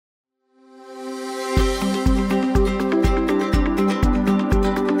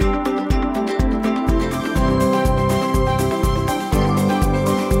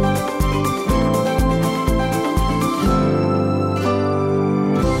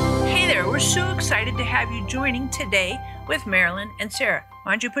so excited to have you joining today with Marilyn and Sarah.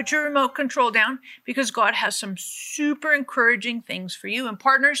 Why don't you put your remote control down, because God has some super encouraging things for you. And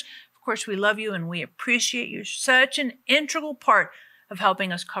partners, of course, we love you and we appreciate you. Such an integral part of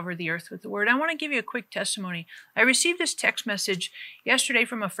helping us cover the earth with the word. I want to give you a quick testimony. I received this text message yesterday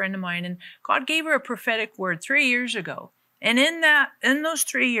from a friend of mine, and God gave her a prophetic word 3 years ago. And in those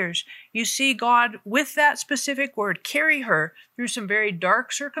 3 years, you see God, with that specific word, carry her through some very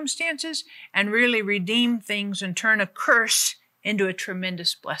dark circumstances and really redeem things and turn a curse into a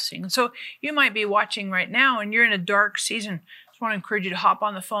tremendous blessing. So you might be watching right now and you're in a dark season. I just want to encourage you to hop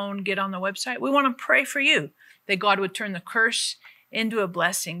on the phone, get on the website. We want to pray for you that God would turn the curse into a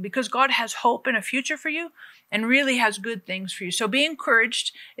blessing, because God has hope and a future for you and really has good things for you. So be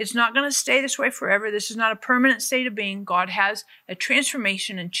encouraged. It's not going to stay this way forever. This is not a permanent state of being. God has a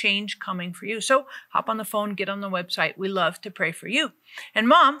transformation and change coming for you. So hop on the phone, get on the website. We love to pray for you. And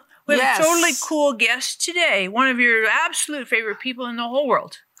Mom, we have a totally cool guest today. One of your absolute favorite people in the whole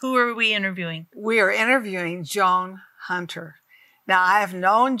world. Who are we interviewing? We are interviewing Joan Hunter. Now, I have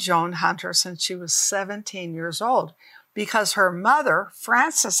known Joan Hunter since she was 17 years old, because her mother,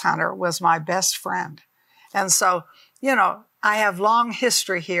 Frances Hunter, was my best friend. And so, you know, I have long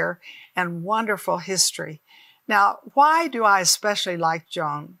history here and wonderful history. Now, why do I especially like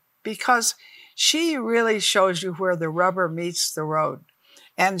Joan? Because she really shows you where the rubber meets the road.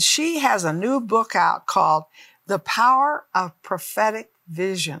 And she has a new book out called The Power of Prophetic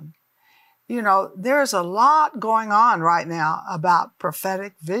Vision. You know, there's a lot going on right now about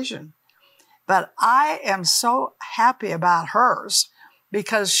prophetic vision. But I am so happy about hers,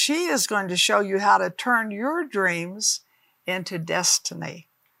 because she is going to show you how to turn your dreams into destiny.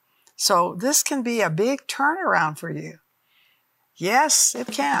 So this can be a big turnaround for you. Yes, it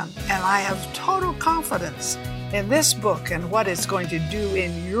can. And I have total confidence in this book and what it's going to do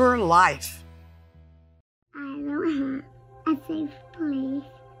in your life. I don't have a safe place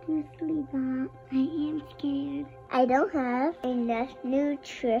to sleep at. I am scared. I don't have enough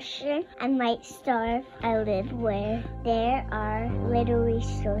nutrition. I might starve. I live where there are little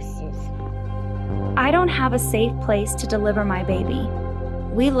resources. I don't have a safe place to deliver my baby.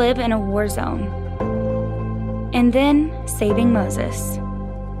 We live in a war zone. And then saving Moses.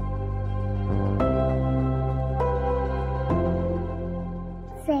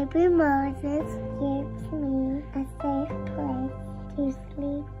 Saving Moses gives me a safe place to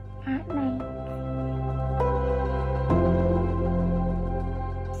sleep at night.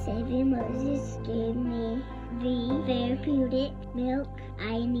 Saving Moses gave me the therapeutic milk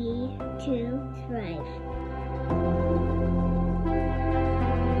I need to thrive.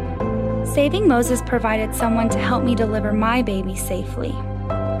 Saving Moses provided someone to help me deliver my baby safely.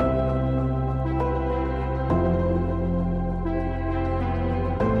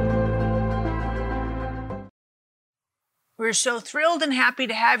 We're so thrilled and happy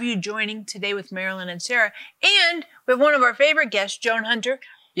to have you joining today with Marilyn and Sarah. And we have one of our favorite guests, Joan Hunter.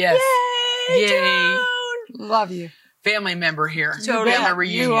 Yes. Yay, Yay. Joan! Love you. Family member here. Totally. Family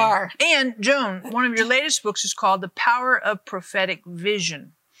reunion. You are. And Joan, one of your latest books is called The Power of Prophetic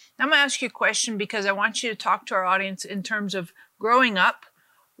Vision. Now, I'm going to ask you a question, because I want you to talk to our audience in terms of growing up.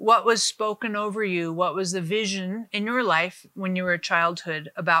 What was spoken over you? What was the vision in your life when you were a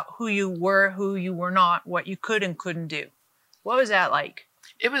childhood about who you were not, what you could and couldn't do? What was that like?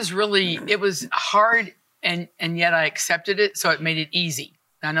 It was hard, and yet I accepted it, so it made it easy.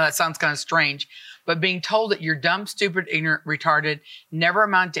 I know that sounds kind of strange, but being told that you're dumb, stupid, ignorant, retarded, never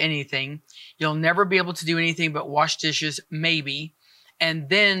amount to anything, you'll never be able to do anything but wash dishes, maybe, and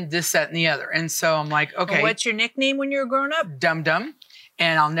then this, that, and the other. And so I'm like, okay. And what's your nickname when you were growing up? Dum-dum.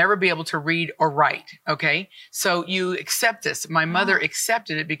 And I'll never be able to read or write, okay? So you accept this. My mother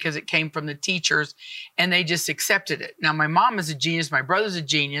accepted it because it came from the teachers, and they just accepted it. Now, my mom is a genius. My brother's a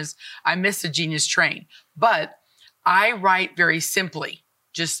genius. I missed the genius train. But I write very simply,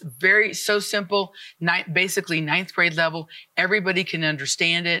 just so simple, basically ninth grade level. Everybody can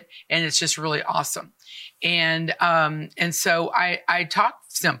understand it, and it's just really awesome. And so I talk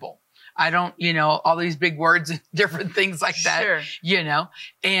simple. I don't, all these big words and different things like that, Sure.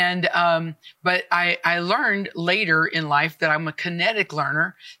 And, but I learned later in life that I'm a kinetic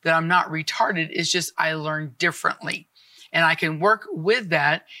learner, that I'm not retarded. It's just, I learn differently, and I can work with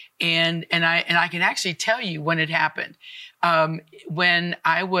that. And I can actually tell you when it happened. When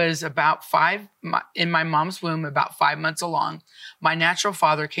I was about in my mom's womb, about 5 months along, my natural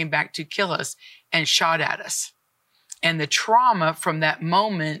father came back to kill us and shot at us. And the trauma from that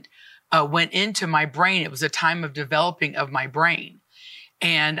moment went into my brain. It was a time of developing of my brain.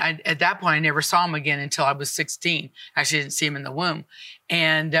 And at that point, I never saw him again until I was 16. Actually, I didn't see him in the womb.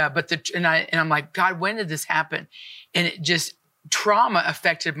 And I'm like, God, when did this happen? And it just, trauma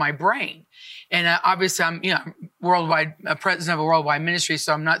affected my brain. And obviously I'm, worldwide, president of a worldwide ministry,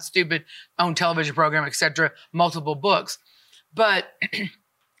 so I'm not stupid, own television program, etc., multiple books. But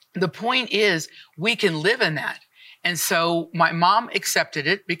the point is, we can live in that. And so my mom accepted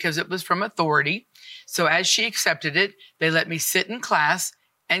it because it was from authority. So as she accepted it, they let me sit in class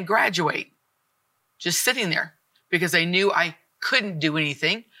and graduate, just sitting there, because they knew I couldn't do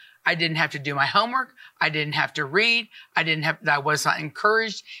anything. I didn't have to do my homework. I didn't have to read. I was not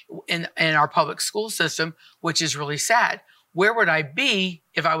encouraged in our public school system, which is really sad. Where would I be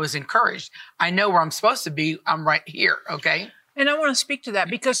if I was encouraged? I know where I'm supposed to be. I'm right here. Okay. And I want to speak to that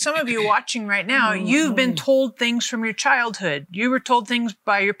because some of you watching right now, you've been told things from your childhood. You were told things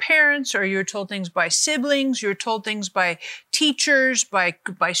by your parents, or you were told things by siblings. You were told things by teachers, by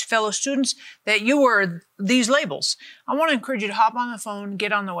fellow students, that you were these labels. I want to encourage you to hop on the phone,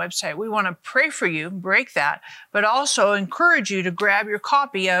 get on the website. We want to pray for you, break that, but also encourage you to grab your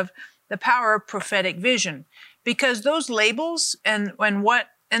copy of The Power of Prophetic Vision, because those labels and what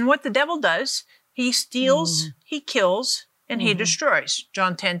the devil does, he steals, he kills, and he destroys,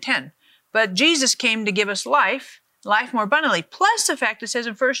 John 10:10. But Jesus came to give us life more abundantly. Plus the fact it says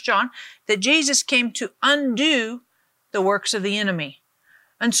in 1 John that Jesus came to undo the works of the enemy.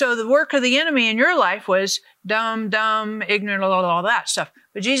 And so the work of the enemy in your life was dumb, ignorant, all that stuff.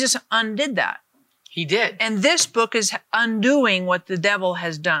 But Jesus undid that. He did. And this book is undoing what the devil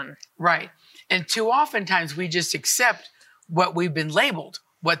has done. Right. And too oftentimes we just accept what we've been labeled,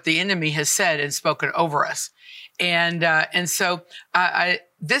 what the enemy has said and spoken over us. And so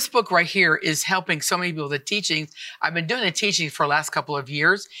this book right here is helping so many people. The teachings, I've been doing the teachings for the last couple of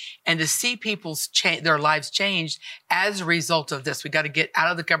years, and to see their lives changed as a result of this. We got to get out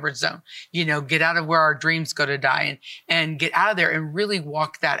of the comfort zone, get out of where our dreams go to die and get out of there and really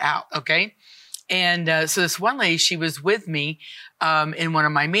walk that out. Okay. And so this one lady, she was with me in one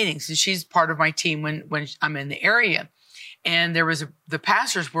of my meetings, and she's part of my team when I'm in the area. And the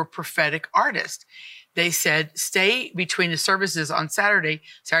pastors were prophetic artists. They said, stay between the services on Saturday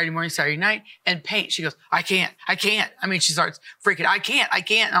morning, Saturday night, and paint. She goes, I can't. I mean, she starts freaking, I can't.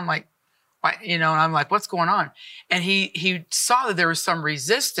 And I'm like, why? And I'm like, what's going on? And he saw that there was some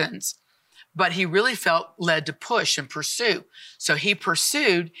resistance, but he really felt led to push and pursue. So he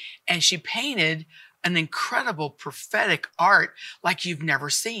pursued, and she painted an incredible prophetic art like you've never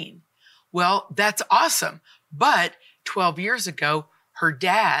seen. Well, that's awesome. But 12 years ago, her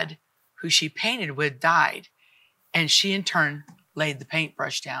dad, who she painted with, died. And she in turn laid the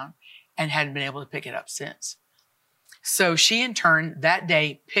paintbrush down and hadn't been able to pick it up since. So she in turn that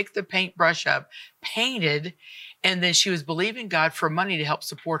day picked the paintbrush up, painted, and then she was believing God for money to help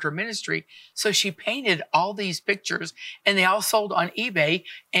support her ministry. So she painted all these pictures, and they all sold on eBay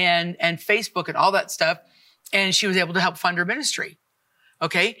and Facebook and all that stuff. And she was able to help fund her ministry.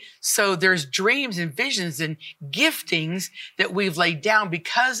 Okay. So there's dreams and visions and giftings that we've laid down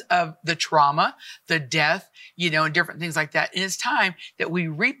because of the trauma, the death, and different things like that. And it's time that we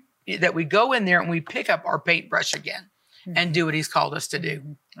go in there and we pick up our paintbrush again and do what he's called us to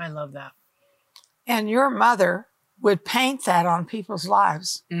do. I love that. And your mother would paint that on people's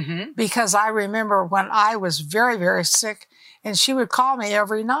lives, because I remember when I was very, very sick, and she would call me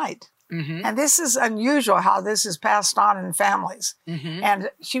every night. And this is unusual how this is passed on in families. And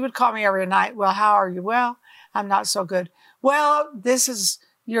she would call me every night. Well, how are you? Well, I'm not so good. Well,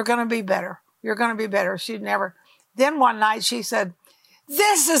 you're going to be better. You're going to be better. She'd never. Then one night she said,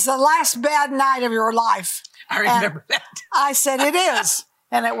 this is the last bad night of your life. I remember that. I said, it is.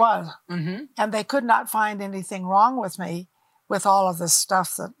 And it was. And they could not find anything wrong with me with all of the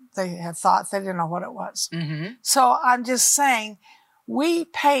stuff that they had thought. They didn't know what it was. So I'm just saying, we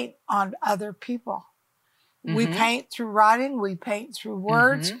paint on other people. We paint through writing. We paint through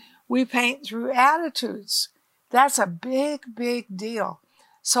words. We paint through attitudes. That's a big, big deal.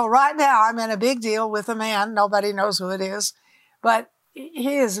 So right now I'm in a big deal with a man. Nobody knows who it is, but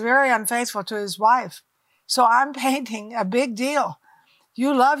he is very unfaithful to his wife. So I'm painting a big deal.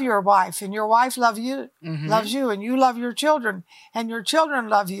 You love your wife, and your wife loves you, and you love your children, and your children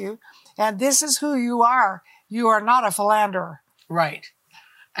love you. And this is who you are. You are not a philanderer. Right.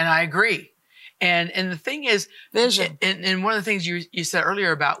 And I agree. And the thing is, vision. And one of the things you said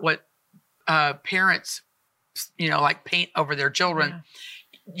earlier about what parents, like paint over their children,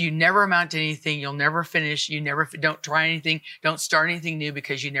 you never amount to anything. You'll never finish. Don't try anything. Don't start anything new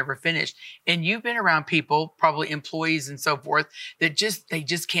because you never finish. And you've been around people, probably employees and so forth, that they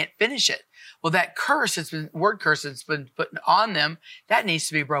just can't finish it. Well, that word curse that's been put on them, that needs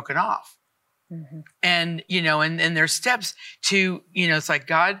to be broken off. And, and there's steps to, it's like,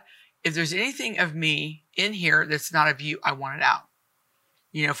 God, if there's anything of me in here that's not of you, I want it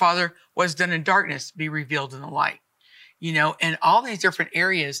out. Father, what's done in darkness be revealed in the light, and all these different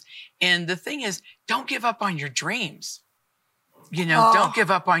areas. And the thing is, don't give up on your dreams. Don't give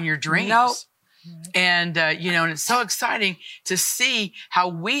up on your dreams. Nope. And, and it's so exciting to see how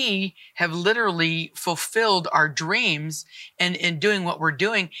we have literally fulfilled our dreams and in doing what we're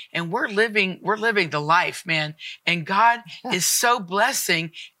doing. And we're living the life, man. And God is so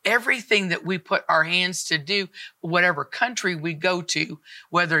blessing everything that we put our hands to do, whatever country we go to,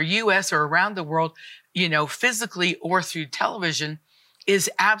 whether US or around the world, physically or through television,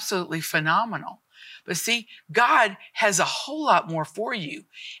 is absolutely phenomenal. But see, God has a whole lot more for you.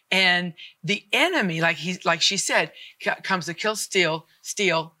 And the enemy, like she said, comes to kill, steal,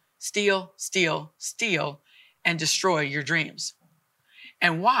 and destroy your dreams.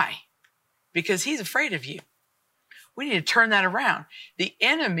 And why? Because he's afraid of you. We need to turn that around. The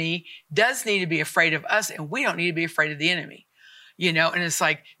enemy does need to be afraid of us, and we don't need to be afraid of the enemy. And it's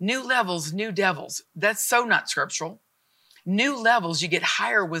like new levels, new devils. That's so not scriptural. New levels, you get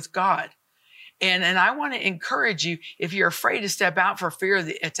higher with God. And I want to encourage you, if you're afraid to step out for fear of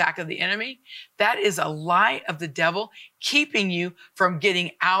the attack of the enemy, that is a lie of the devil keeping you from getting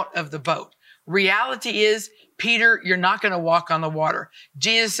out of the boat. Reality is, Peter, you're not going to walk on the water.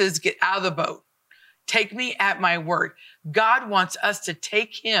 Jesus says, get out of the boat. Take me at my word. God wants us to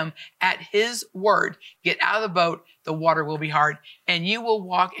take him at his word. Get out of the boat. The water will be hard, and you will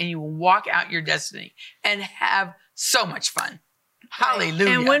walk out your destiny and have so much fun.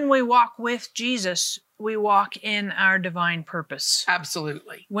 Hallelujah. And when we walk with Jesus, we walk in our divine purpose.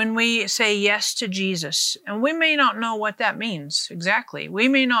 Absolutely. When we say yes to Jesus, and we may not know what that means exactly. We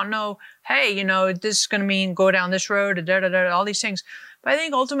may not know, hey, this is going to mean go down this road, all these things. But I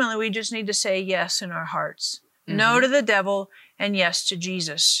think ultimately we just need to say yes in our hearts. No to the devil and yes to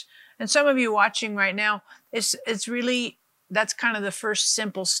Jesus. And some of you watching right now, it's really, that's kind of the first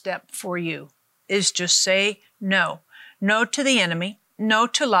simple step for you, is just say no. No to the enemy, no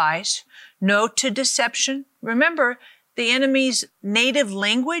to lies, no to deception. Remember, the enemy's native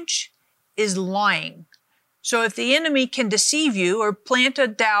language is lying. So if the enemy can deceive you or plant a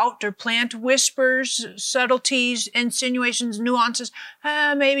doubt or plant whispers, subtleties, insinuations, nuances,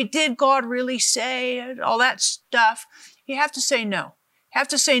 maybe did God really say, all that stuff, you have to say no. You have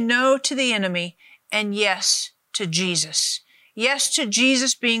to say no to the enemy and yes to Jesus. Yes to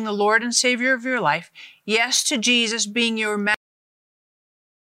Jesus being the Lord and Savior of your life. Yes to Jesus being your master.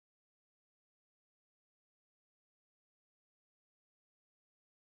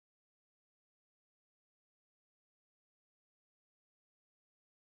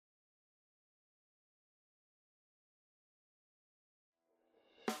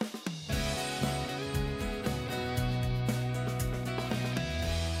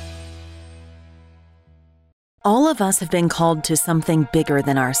 All of us have been called to something bigger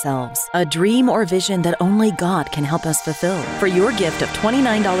than ourselves, a dream or vision that only God can help us fulfill. For your gift of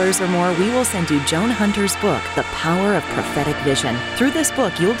 $29 or more, we will send you Joan Hunter's book, The Power of Prophetic Vision. Through this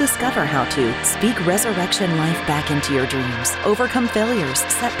book, you'll discover how to speak resurrection life back into your dreams, overcome failures,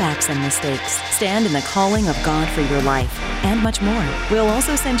 setbacks, and mistakes, stand in the calling of God for your life, and much more. We'll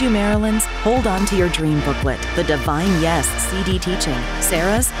also send you Marilyn's Hold On to Your Dream booklet, the Divine Yes CD teaching,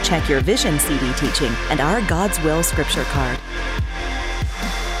 Sarah's Check Your Vision CD teaching, and our God's Will scripture card.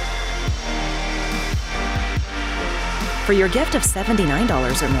 For your gift of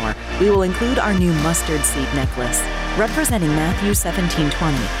 $79 or more, we will include our new mustard seed necklace. Representing Matthew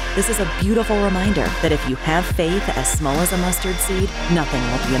 17:20, this is a beautiful reminder that if you have faith as small as a mustard seed, nothing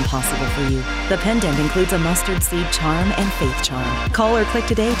will be impossible for you. The pendant includes a mustard seed charm and faith charm. Call or click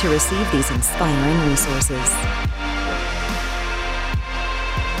today to receive these inspiring resources.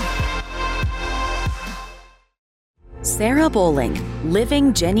 Sarah Bowling,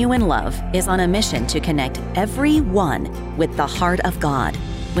 Living Genuine Love, is on a mission to connect everyone with the heart of God.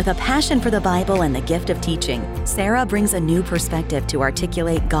 With a passion for the Bible and the gift of teaching, Sarah brings a new perspective to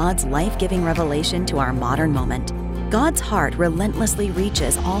articulate God's life-giving revelation to our modern moment. God's heart relentlessly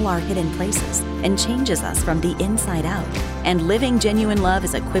reaches all our hidden places and changes us from the inside out. And Living Genuine Love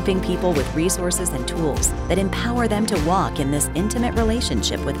is equipping people with resources and tools that empower them to walk in this intimate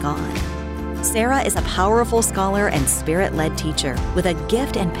relationship with God. Sarah is a powerful scholar and spirit-led teacher with a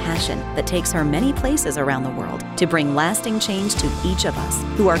gift and passion that takes her many places around the world to bring lasting change to each of us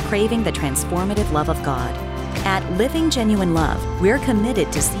who are craving the transformative love of God. At Living Genuine Love, we're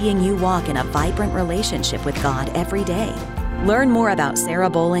committed to seeing you walk in a vibrant relationship with God every day. Learn more about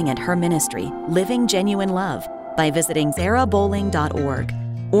Sarah Bowling and her ministry, Living Genuine Love, by visiting sarahbowling.org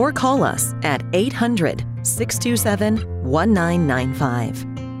or call us at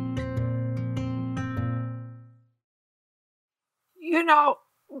 800-627-1995. You know,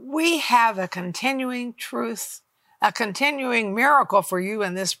 we have a continuing truth, a continuing miracle for you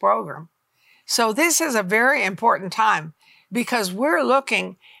in this program. So this is a very important time because we're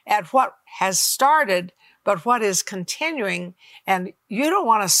looking at what has started, but what is continuing, and you don't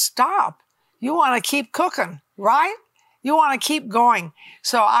want to stop. You want to keep cooking, right? You want to keep going.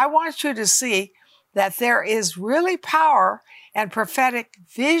 So I want you to see that there is really power and prophetic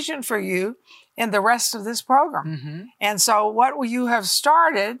vision for you in the rest of this program. Mm-hmm. And so what you have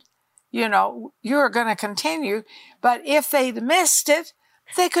started, you know, you're going to continue. But if they'd missed it,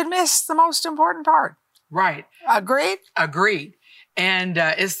 they could miss the most important part. Right. Agreed? Agreed. And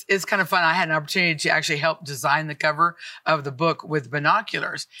it's kind of fun. I had an opportunity to actually help design the cover of the book with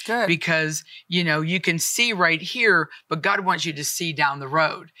binoculars. Good. Because, you know, you can see right here, but God wants you to see down the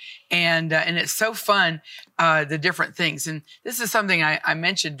road. And it's so fun, the different things. And this is something I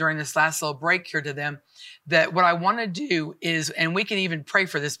mentioned during this last little break here to them, that what I want to do is, and we can even pray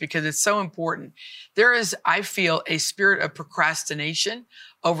for this because it's so important. There is, I feel, a spirit of procrastination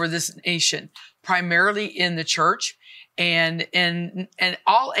over this nation, primarily in the church. And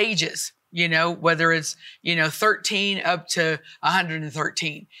all ages, you know, whether it's, 13 up to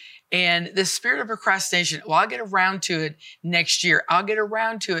 113. And the spirit of procrastination, well, I'll get around to it next year. I'll get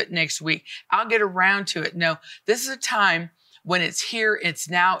around to it next week. I'll get around to it. No, this is a time when it's here, it's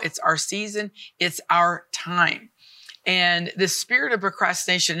now, it's our season, it's our time. And the spirit of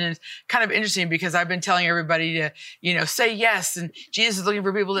procrastination is kind of interesting because I've been telling everybody to, say yes. And Jesus is looking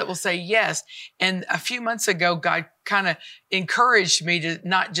for people that will say yes. And a few months ago, God kind of encouraged me to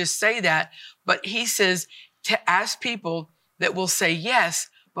not just say that, but he says to ask people that will say yes,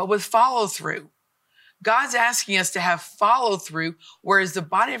 but with follow through. God's asking us to have follow through, whereas the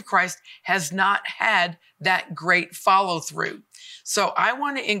body of Christ has not had that great follow through. So I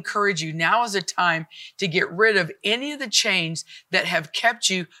want to encourage you, now is a time to get rid of any of the chains that have kept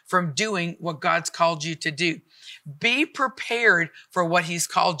you from doing what God's called you to do. Be prepared for what he's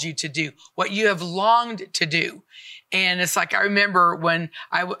called you to do, what you have longed to do. And it's like, I remember when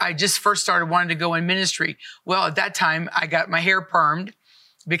I just first started wanting to go in ministry. Well, at that time, I got my hair permed,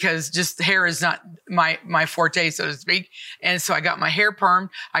 because just hair is not my forte, so to speak. And so I got my hair permed.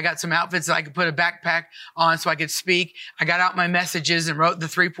 I got some outfits that I could put a backpack on so I could speak. I got out my messages and wrote the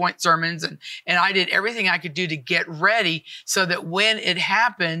 3-point sermons. And I did everything I could do to get ready so that when it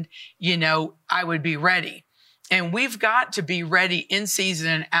happened, I would be ready. And we've got to be ready in season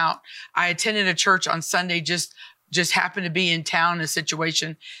and out. I attended a church on Sunday, just happened to be in town, a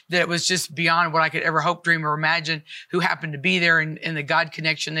situation that was just beyond what I could ever hope, dream, or imagine, who happened to be there in the God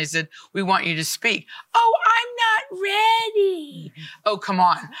connection. They said, "We want you to speak." "Oh, I'm not ready." Oh, come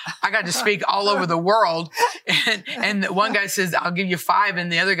on. I got to speak all over the world. And one guy says, "I'll give you 5." And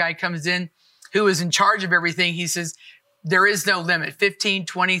the other guy comes in who is in charge of everything. He says, "There is no limit. 15,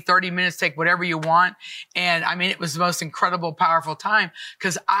 20, 30 minutes, take whatever you want." And I mean, it was the most incredible, powerful time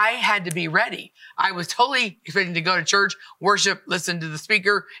because I had to be ready. I was totally expecting to go to church, worship, listen to the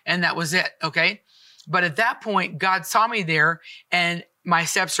speaker, and that was it. Okay. But at that point, God saw me there and my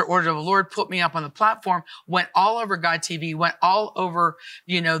steps are ordered of the Lord, put me up on the platform, went all over God TV, went all over,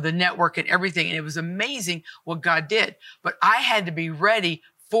 the network and everything. And it was amazing what God did. But I had to be ready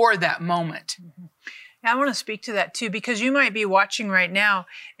for that moment. Mm-hmm. I want to speak to that too, because you might be watching right now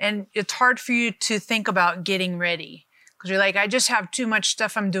and it's hard for you to think about getting ready because you're like, I just have too much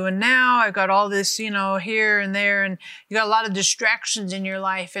stuff I'm doing now. I've got all this, here and there, and you got a lot of distractions in your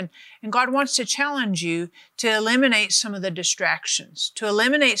life. And God wants to challenge you to eliminate some of the distractions, to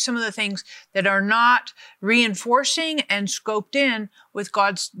eliminate some of the things that are not reinforcing and scoped in with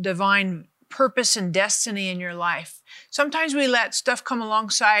God's divine purpose and destiny in your life. Sometimes we let stuff come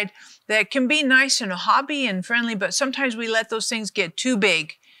alongside that can be nice and a hobby and friendly, but sometimes we let those things get too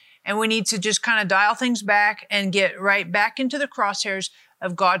big and we need to just kind of dial things back and get right back into the crosshairs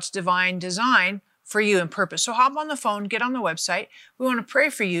of God's divine design for you and purpose. So hop on the phone, get on the website. We want to pray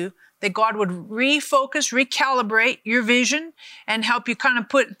for you that God would refocus, recalibrate your vision and help you kind of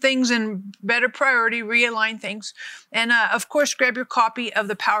put things in better priority, realign things. And of course, grab your copy of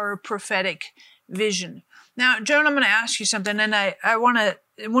the Power of Prophetic Vision. Now, Joan, I'm going to ask you something, and I want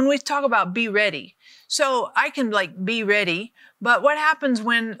to, when we talk about be ready, so I can like be ready, but what happens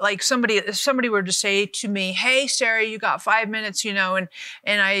when like if somebody were to say to me, hey, Sarah, you got 5 minutes, you know, and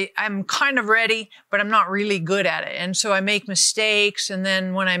I'm kind of ready, but I'm not really good at it. And so I make mistakes. And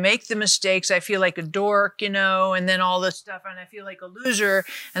then when I make the mistakes, I feel like a dork, you know, and then all this stuff, and I feel like a loser.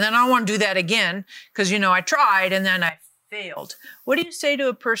 And then I don't want to do that again because, you know, I tried and then I failed. What do you say to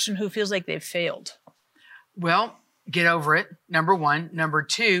a person who feels like they've failed? Well, get over it. Number one. Number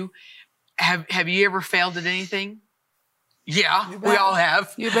two, have you ever failed at anything? Yeah, we all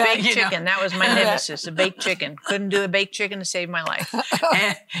have. You bet. Baked chicken. That was my nemesis, a baked chicken. Couldn't do a baked chicken to save my life.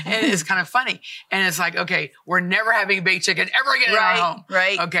 and it's kind of funny. And it's like, okay, we're never having baked chicken ever again in our home.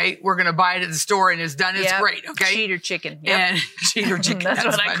 Right. Okay, we're going to buy it at the store and it's done. It's great. Okay. Cheater chicken. Yep. And cheater chicken. That's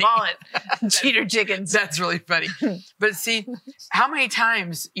what funny. I call it. Cheater chickens. That's really funny. But see, how many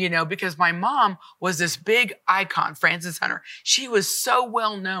times, you know, because my mom was this big icon, Frances Hunter. She was so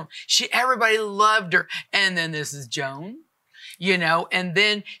well known. Everybody loved her. And then this is Joan. You know, and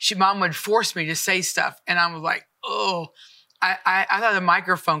then mom would force me to say stuff. And I was like, oh, I thought the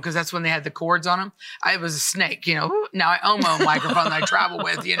microphone, because that's when they had the cords on them. I was a snake, you know. Now I own my own microphone that I travel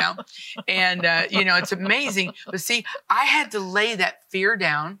with, you know. And, you know, it's amazing. But see, I had to lay that fear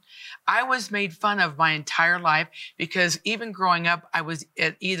down. I was made fun of my entire life because even growing up, I was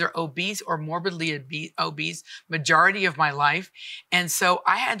either obese or morbidly obese majority of my life. And so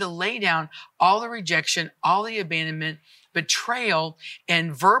I had to lay down all the rejection, all the abandonment, betrayal,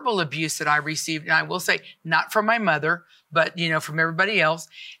 and verbal abuse that I received. And I will say, not from my mother, but, you know, from everybody else.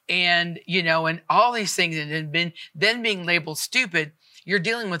 And, you know, and all these things, and then being labeled stupid. You're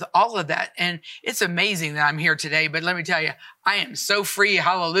dealing with all of that. And it's amazing that I'm here today. But let me tell you, I am so free.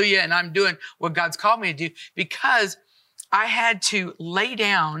 Hallelujah. And I'm doing what God's called me to do because I had to lay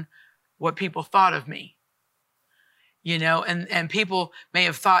down what people thought of me. You know, and people may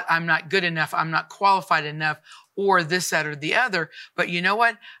have thought I'm not good enough, I'm not qualified enough, or this, that, or the other. But you know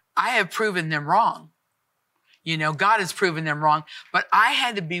what? I have proven them wrong. You know, God has proven them wrong. But I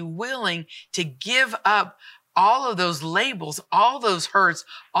had to be willing to give up all of those labels, all those hurts,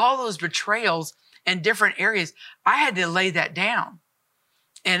 all those betrayals in different areas. I had to lay that down.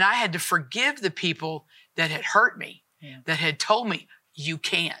 And I had to forgive the people that had hurt me, that had told me, you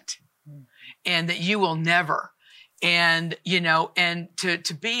can't, and that you will never. And, you know, and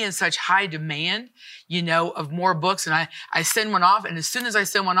to be in such high demand, you know, of more books. And I send one off. And as soon as I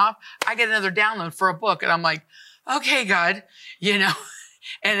send one off, I get another download for a book. And I'm like, okay, God, you know,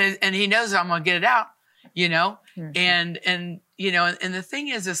 and he knows that I'm going to get it out, you know, and, you know, and the thing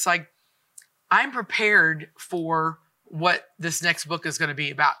is, it's like, I'm prepared for what this next book is going to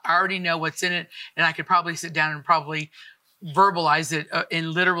be about. I already know what's in it. And I could probably sit down and probably verbalize it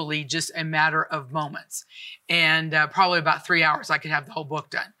in literally just a matter of moments. And probably about 3 hours, I could have the whole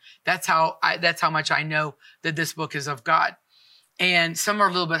book done. That's how much I know that this book is of God. And some are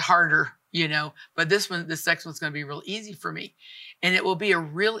a little bit harder, you know, but this next one's going to be real easy for me. And it will be a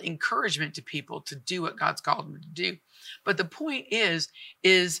real encouragement to people to do what God's called them to do. But the point is,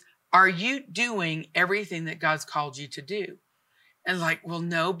 are you doing everything that God's called you to do? And like, well,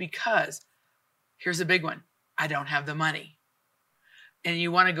 no, because here's a big one. I don't have the money. And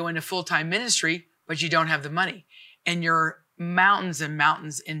you want to go into full-time ministry, but you don't have the money. And you're mountains and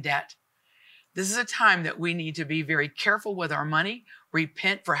mountains in debt. This is a time that we need to be very careful with our money,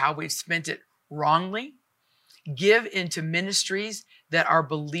 repent for how we've spent it wrongly, give into ministries that are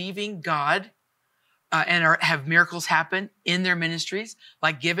believing God and have miracles happen in their ministries.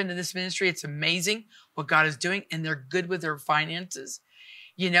 Like give into this ministry. It's amazing what God is doing, and they're good with their finances.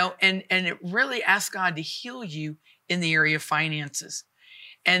 You know, and it really asks God to heal you in the area of finances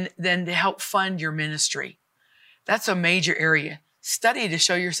and then to help fund your ministry. That's a major area. Study to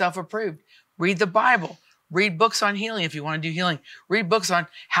show yourself approved. Read the Bible. Read books on healing if you want to do healing. Read books on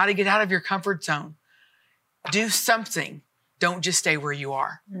how to get out of your comfort zone. Do something. Don't just stay where you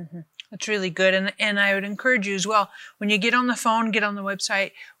are. Mm-hmm. That's really good. And I would encourage you as well, when you get on the phone, get on the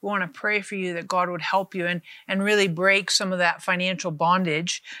website, we want to pray for you that God would help you and really break some of that financial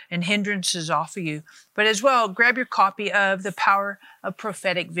bondage and hindrances off of you. But as well, grab your copy of The Power of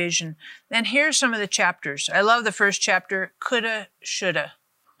Prophetic Vision. And here's some of the chapters. I love the first chapter, Coulda, Shoulda.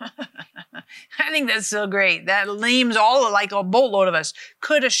 I think that's so great. That names all like a boatload of us.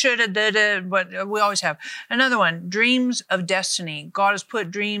 Coulda, shoulda, da, but we always have. Another one, dreams of destiny. God has put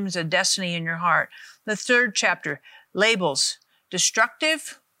dreams of destiny in your heart. The third chapter, labels,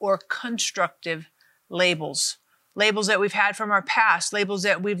 destructive or constructive labels. labels that we've had from our past, labels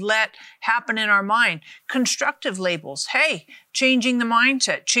that we've let happen in our mind, constructive labels. Hey, changing the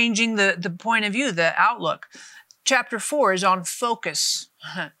mindset, changing the point of view, the outlook. Chapter 4 is on focus.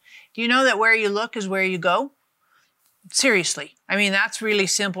 Do you know that where you look is where you go? Seriously. I mean, that's really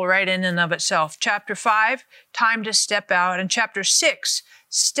simple right in and of itself. Chapter 5, time to step out. And chapter 6,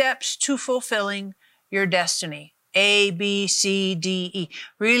 steps to fulfilling your destiny. A, B, C, D, E.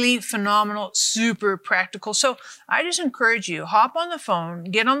 Really phenomenal, super practical. So I just encourage you, hop on the phone,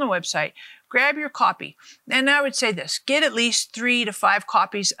 get on the website, grab your copy. And I would say this, get at least 3 to 5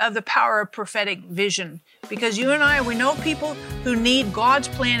 copies of the Power of Prophetic Vision. Because you and I, we know people who need God's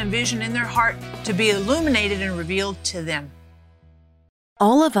plan and vision in their heart to be illuminated and revealed to them.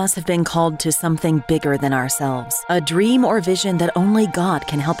 All of us have been called to something bigger than ourselves, a dream or vision that only God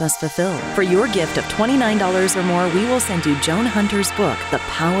can help us fulfill. For your gift of $29 or more, we will send you Joan Hunter's book, The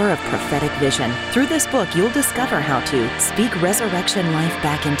Power of Prophetic Vision. Through this book, you'll discover how to speak resurrection life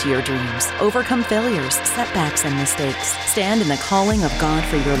back into your dreams, overcome failures, setbacks, and mistakes, stand in the calling of God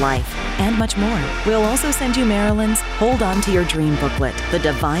for your life, and much more. We'll also send you Marilyn's Hold On to Your Dream booklet, the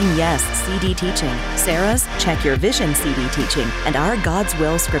Divine Yes CD teaching, Sarah's Check Your Vision CD teaching, and our God's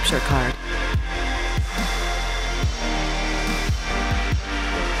Will scripture card.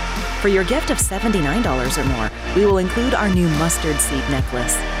 For your gift of $79 or more, we will include our new mustard seed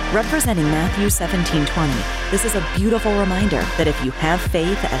necklace. Representing Matthew 17:20, this is a beautiful reminder that if you have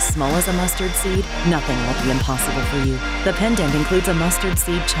faith as small as a mustard seed, nothing will be impossible for you. The pendant includes a mustard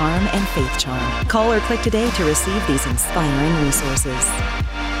seed charm and faith charm. Call or click today to receive these inspiring resources.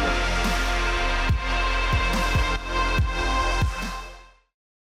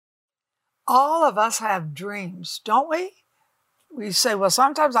 All of us have dreams, don't we? We say, well,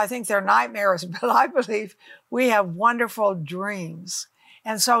 sometimes I think they're nightmares, but I believe we have wonderful dreams.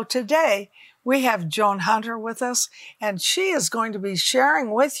 And so today we have Joan Hunter with us, and she is going to be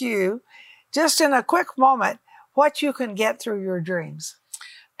sharing with you, just in a quick moment, what you can get through your dreams.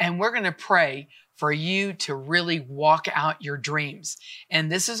 And we're going to pray for you to really walk out your dreams.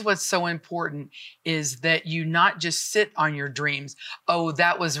 And this is what's so important, is that you not just sit on your dreams. Oh,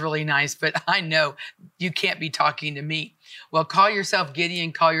 that was really nice, but I know you can't be talking to me. Well, call yourself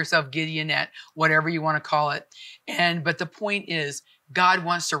Gideon, call yourself Gideonette, whatever you want to call it. But the point is, God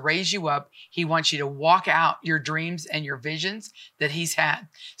wants to raise you up. He wants you to walk out your dreams and your visions that he's had.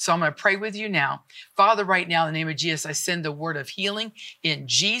 So I'm going to pray with you now. Father, right now, in the name of Jesus, I send the word of healing in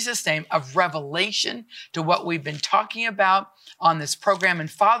Jesus' name, of revelation to what we've been talking about on this program. And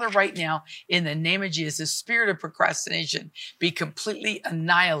Father, right now, in the name of Jesus, the spirit of procrastination be completely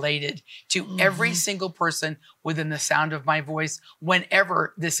annihilated to every single person within the sound of my voice,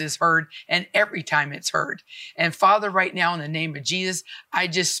 whenever this is heard and every time it's heard. And Father, right now, in the name of Jesus, I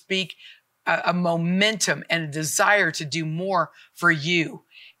just speak a momentum and a desire to do more for you.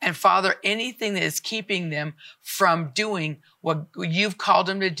 And Father, anything that is keeping them from doing what you've called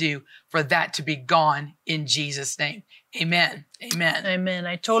them to do, for that to be gone in Jesus' name. Amen. Amen. Amen.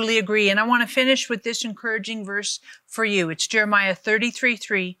 I totally agree. And I want to finish with this encouraging verse for you. It's Jeremiah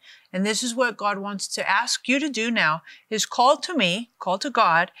 33:3. And this is what God wants to ask you to do now, is call to me, call to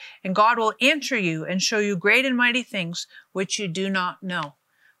God, and God will answer you and show you great and mighty things which you do not know.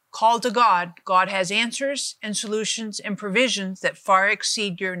 Call to God. God has answers and solutions and provisions that far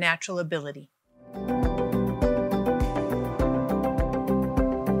exceed your natural ability.